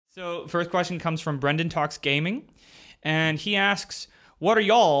So first question comes from Brendan Talks Gaming, and he asks, what are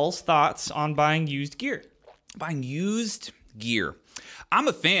y'all's thoughts on buying used gear? Buying used gear. I'm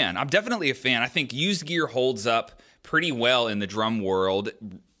a fan. I'm definitely a fan. I think used gear holds up pretty well in the drum world.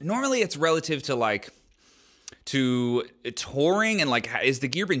 Normally it's relative to touring and like, is the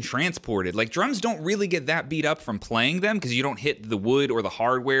gear been transported? Like drums don't really get that beat up from playing them because you don't hit the wood or the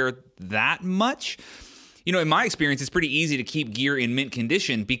hardware that much. You know, in my experience, it's pretty easy to keep gear in mint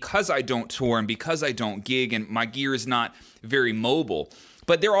condition because I don't tour and because I don't gig and my gear is not very mobile.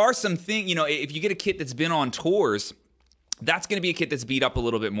 But there are some things, you know, if you get a kit that's been on tours, that's going to be a kit that's beat up a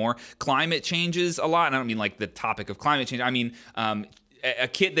little bit more. Climate changes a lot, and I don't mean like the topic of climate change. I mean a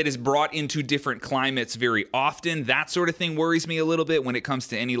kit that is brought into different climates very often. That sort of thing worries me a little bit when it comes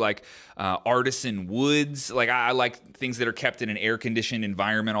to any like artisan woods. Like I like things that are kept in an air-conditioned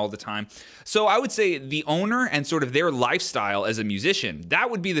environment all the time. So I would say the owner and sort of their lifestyle as a musician, that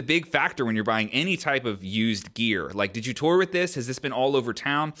would be the big factor when you're buying any type of used gear. Like, did you tour with this? Has this been all over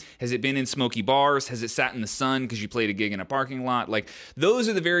town? Has it been in smoky bars? Has it sat in the sun because you played a gig in a parking lot? Like, those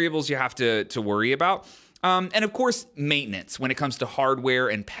are the variables you have to worry about. And of course, maintenance when it comes to hardware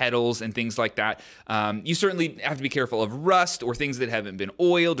and pedals and things like that. You certainly have to be careful of rust or things that haven't been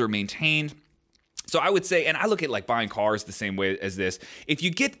oiled or maintained. So I would say, and I look at like buying cars the same way as this, if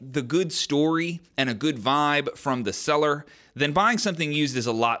you get the good story and a good vibe from the seller, then buying something used is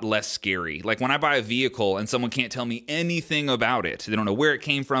a lot less scary. Like when I buy a vehicle and someone can't tell me anything about it, they don't know where it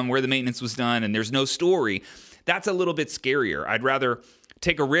came from, where the maintenance was done, and there's no story, that's a little bit scarier. I'd rather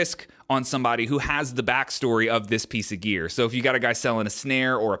take a risk on somebody who has the backstory of this piece of gear. So if you got a guy selling a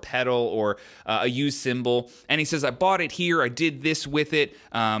snare or a pedal or a used cymbal, and he says, I bought it here, I did this with it,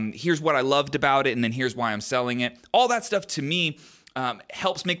 here's what I loved about it, and then here's why I'm selling it. All that stuff to me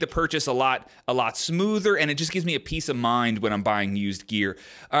helps make the purchase a lot smoother, and it just gives me a peace of mind when I'm buying used gear.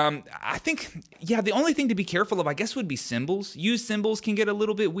 I think, yeah, the only thing to be careful of, I guess, would be cymbals. Used cymbals can get a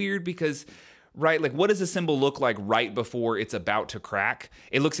little bit weird because, right, like what does a cymbal look like right before it's about to crack?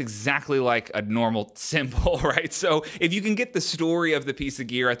 It looks exactly like a normal cymbal, right? So if you can get the story of the piece of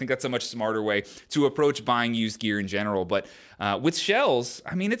gear, I think that's a much smarter way to approach buying used gear in general. But with shells,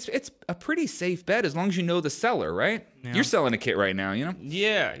 I mean, it's a pretty safe bet as long as you know the seller, right? Yeah. You're selling a kit right now, you know?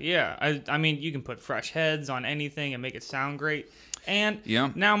 Yeah. I mean, you can put fresh heads on anything and make it sound great. And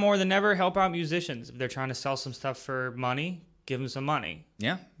yeah, now more than ever, help out musicians. If they're trying to sell some stuff for money, give them some money.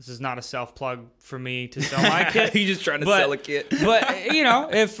 Yeah. This is not a self-plug for me to sell my kit. You're just trying to sell a kit. But, you know,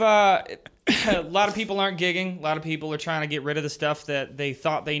 if a lot of people aren't gigging, a lot of people are trying to get rid of the stuff that they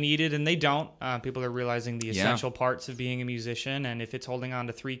thought they needed and they don't. People are realizing the essential parts of being a musician, and if it's holding on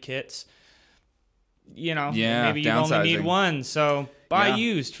to 3 kits, you know, maybe you only need 1. So buy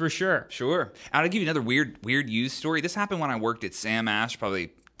used for sure. Sure. I'll give you another weird used story. This happened when I worked at Sam Ash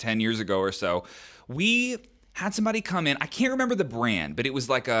probably 10 years ago or so. We had somebody come in. I can't remember the brand, but it was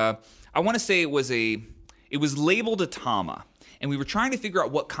like I want to say it was labeled a Tama. And we were trying to figure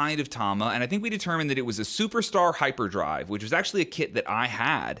out what kind of Tama, and I think we determined that it was a Superstar Hyperdrive, which was actually a kit that I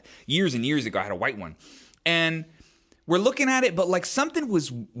had years and years ago. I had a white one. And we're looking at it, but like something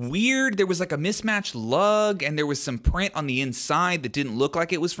was weird. There was like a mismatched lug, and there was some print on the inside that didn't look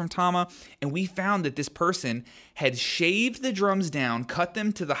like it was from Tama. And we found that this person had shaved the drums down, cut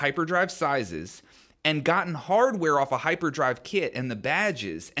them to the Hyperdrive sizes, and gotten hardware off a Hyperdrive kit and the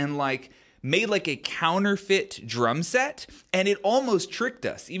badges and like made like a counterfeit drum set, and it almost tricked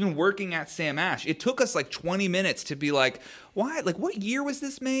us. Even working at Sam Ash, it took us like 20 minutes to be like, why? Like, what year was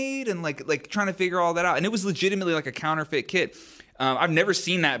this made? And like trying to figure all that out. And it was legitimately like a counterfeit kit. I've never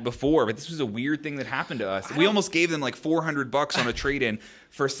seen that before, but this was a weird thing that happened to us. We almost gave them like $400 on a trade-in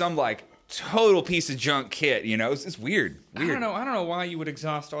for some like total piece of junk kit, you know? It's weird. I don't know why you would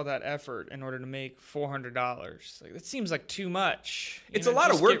exhaust all that effort in order to make $400. Like, that seems like too much. It's a lot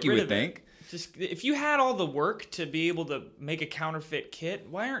of work, you would think. Just if you had all the work to be able to make a counterfeit kit,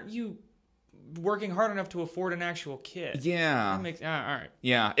 why aren't you working hard enough to afford an actual kit? Yeah. That makes, all right.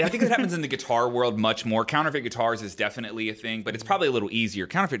 Yeah, I think that happens in the guitar world much more. Counterfeit guitars is definitely a thing, but it's probably a little easier.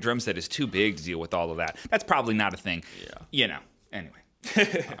 Counterfeit drum set is too big to deal with all of that. That's probably not a thing. Yeah. You know. Anyway.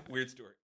 Weird story.